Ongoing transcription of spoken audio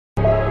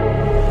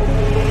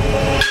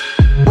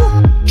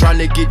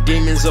to get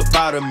demons up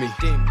out of me.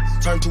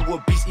 Turn to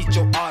a beast, eat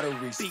your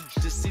arteries.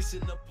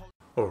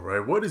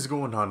 Alright, what is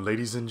going on,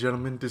 ladies and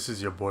gentlemen? This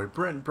is your boy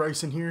Brent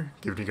Bryson here,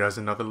 giving you guys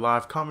another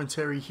live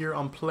commentary here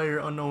on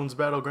PlayerUnknown's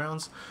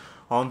Battlegrounds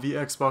on the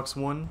Xbox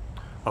One.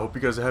 I hope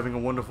you guys are having a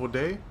wonderful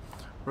day.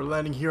 We're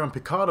landing here on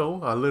Picado,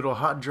 a little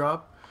hot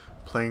drop,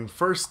 playing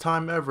first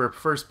time ever,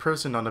 first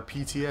person on the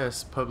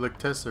PTS, public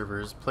test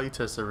servers, play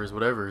test servers,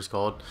 whatever it's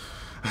called.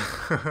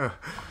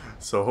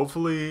 So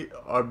hopefully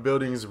our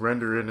buildings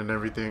render in and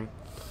everything.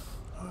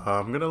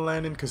 I'm gonna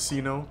land in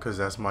Casino because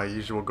that's my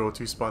usual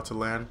go-to spot to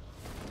land.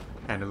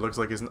 And it looks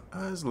like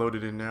it's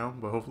loaded in now,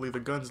 but hopefully the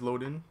guns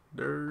load in.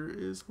 There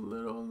is a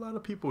lot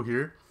of people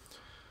here.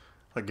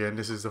 Again,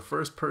 this is the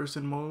first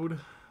person mode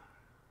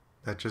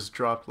that just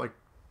dropped like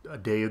a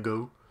day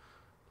ago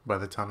by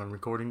the time I'm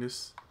recording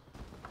this.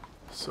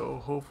 So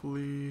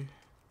hopefully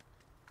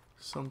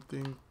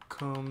something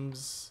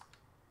comes.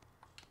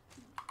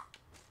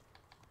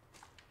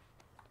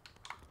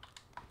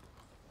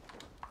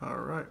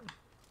 Alright.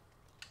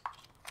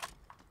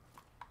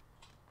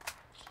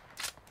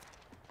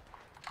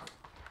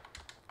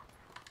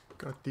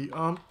 Got the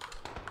ump.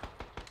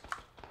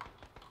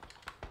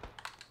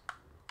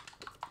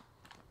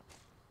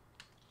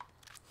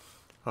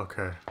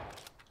 Okay.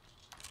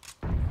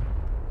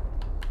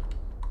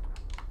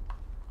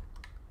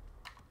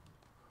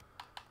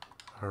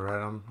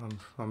 Alright,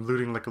 I'm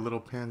looting like a little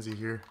pansy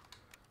here.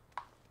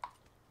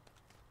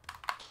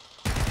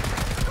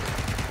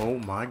 Oh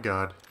my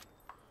god.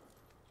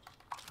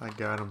 I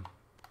got him.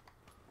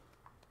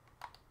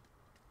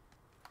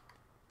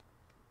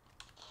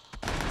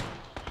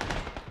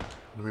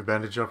 Let me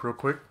bandage up real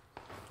quick.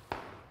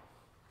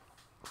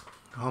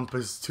 Hump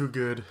is too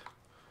good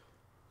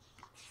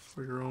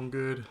for your own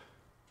good.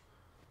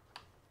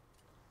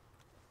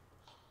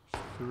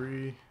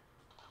 3,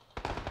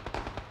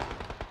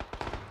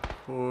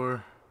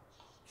 4,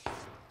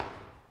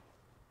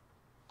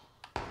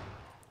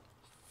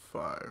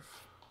 5.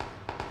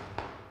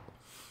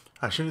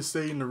 I shouldn't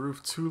stay in the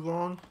roof too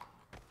long,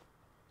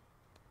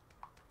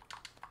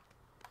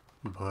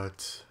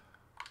 but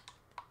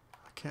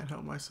I can't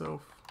help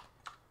myself.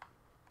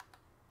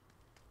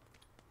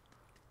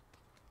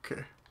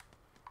 Okay.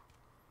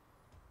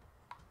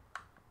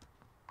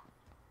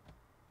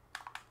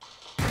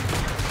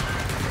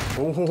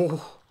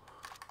 Oh,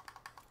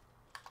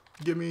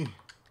 gimme.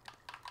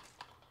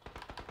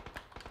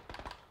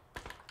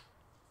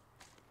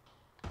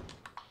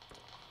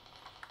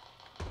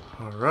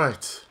 All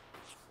right.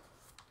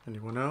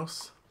 Anyone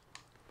else?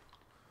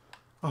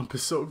 Ump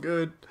is so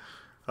good.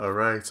 All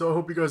right. So I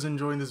hope you guys are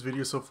enjoying this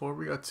video so far.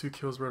 We got 2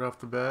 kills right off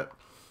the bat.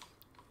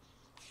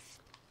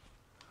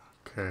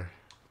 Okay.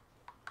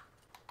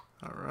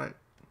 All right.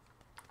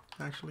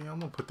 Actually, I'm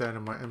gonna put that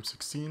in my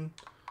M16.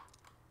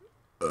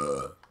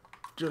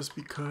 Just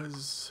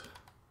because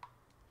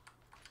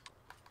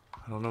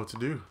I don't know what to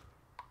do.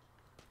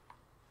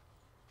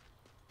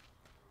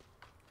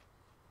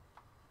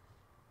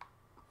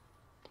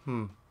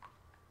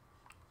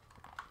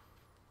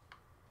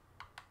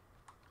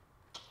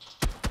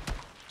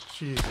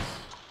 Jesus.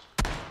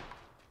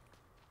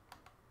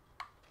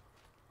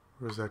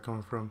 Where's that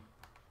coming from?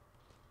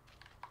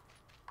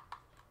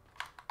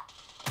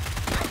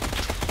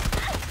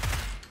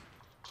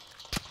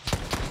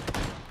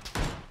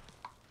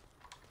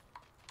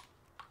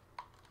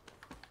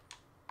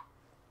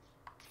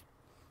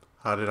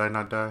 How did I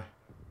not die?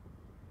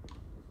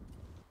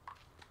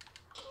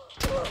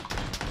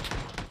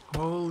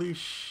 Holy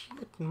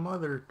shit,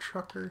 mother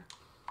trucker.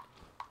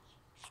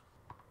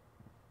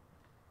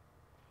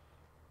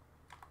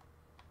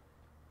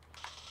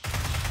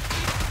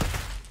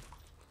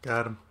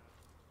 Got him.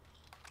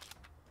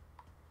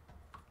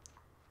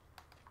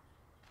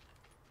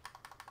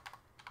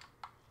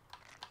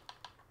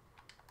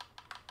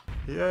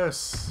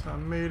 Yes, I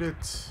made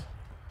it.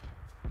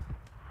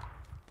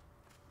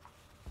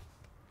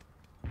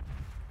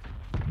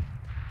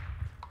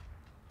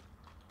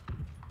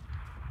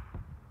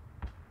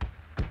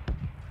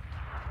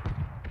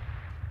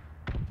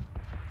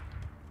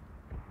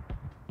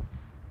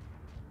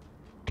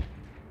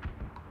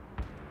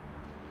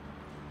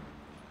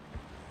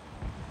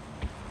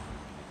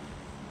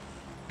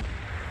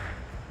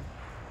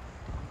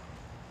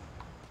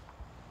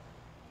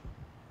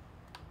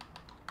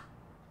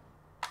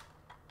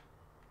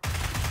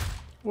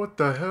 What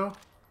the hell?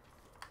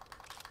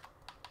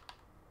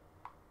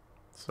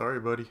 Sorry,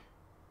 buddy.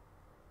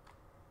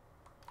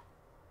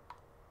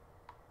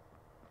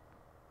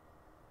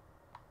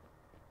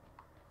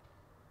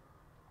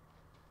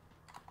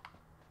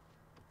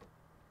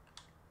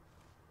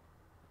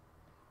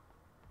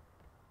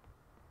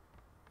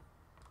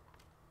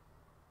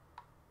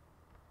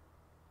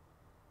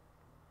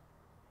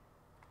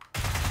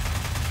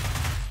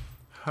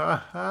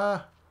 Ha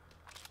ha!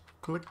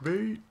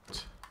 Clickbait.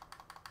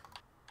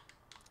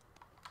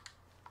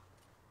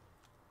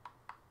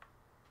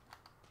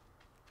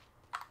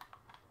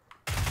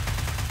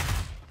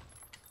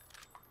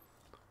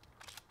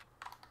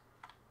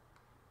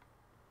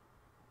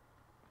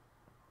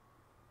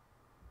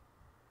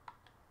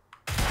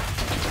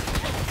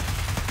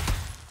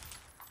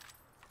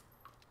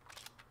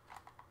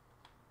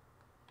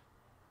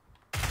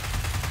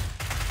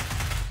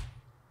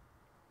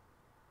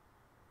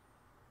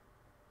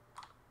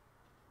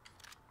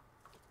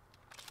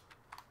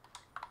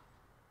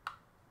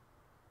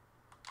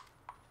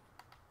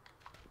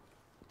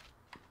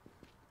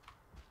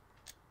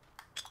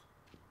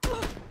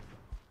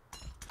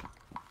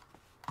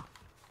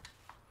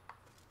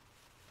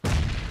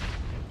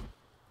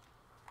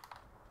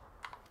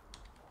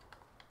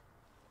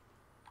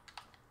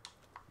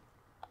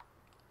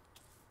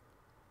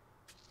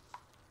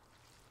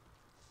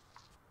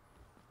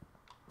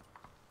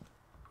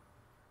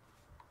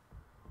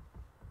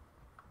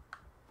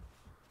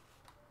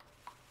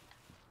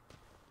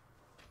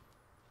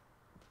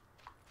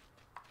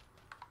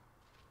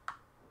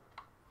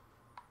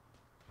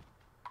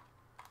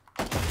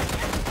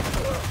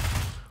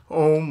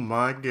 Oh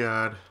my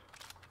god.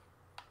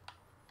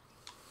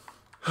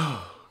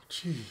 Oh,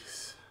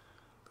 jeez.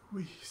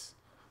 Louise.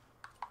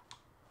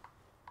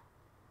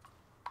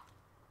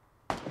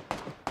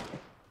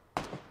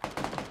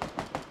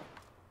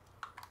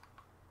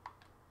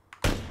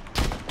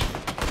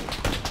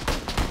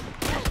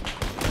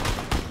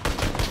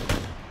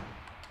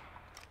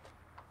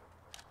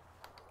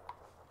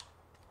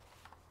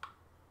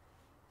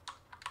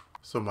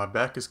 So my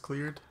back is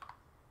cleared.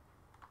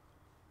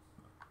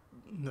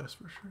 That's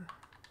for sure.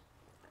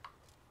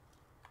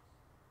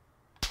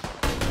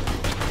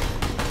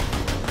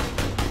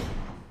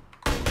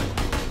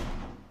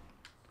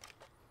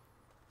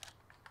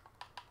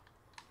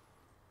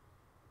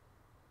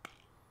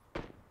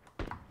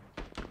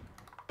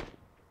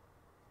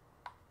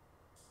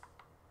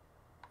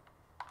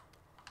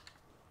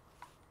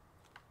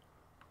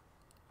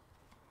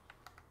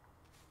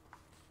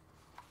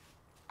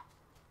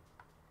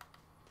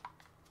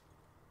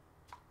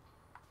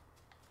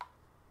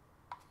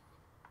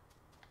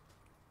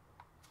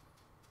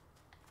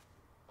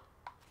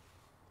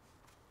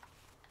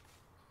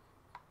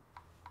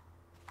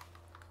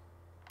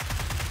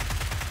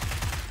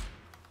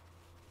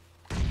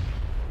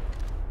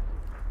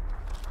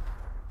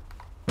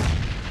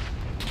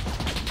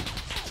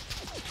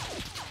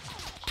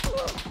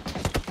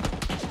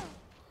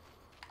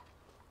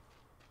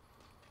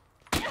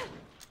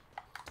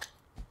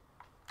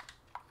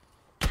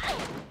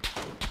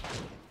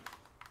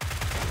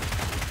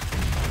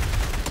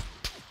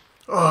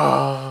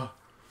 Ah,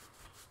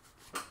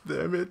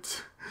 damn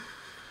it.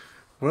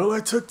 Well, I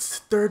took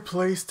 3rd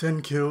place,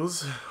 10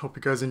 kills. Hope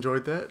you guys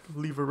enjoyed that.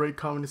 Leave a rate,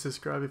 comment, and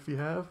subscribe if you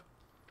have.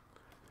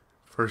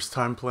 First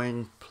time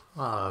playing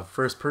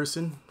first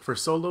person for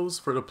solos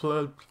for the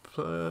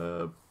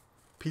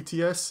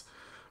PTS,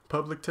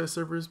 public test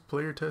servers,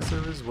 player test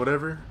servers,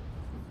 whatever.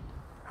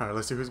 Alright,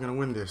 let's see who's gonna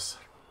win this.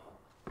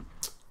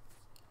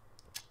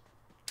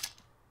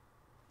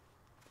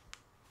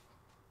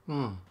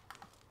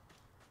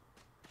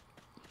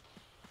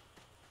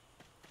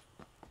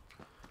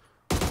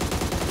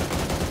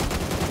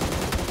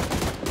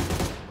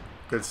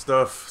 Good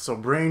stuff. So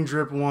Brain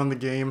Drip won the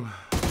game.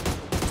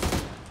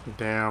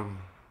 Damn.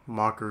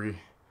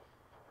 Mockery.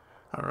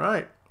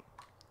 Alright.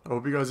 I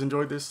hope you guys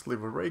enjoyed this.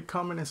 Leave a rate,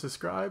 comment, and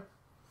subscribe.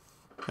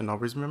 And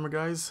always remember,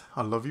 guys,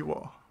 I love you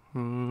all.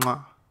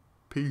 Mwah.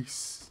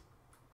 Peace.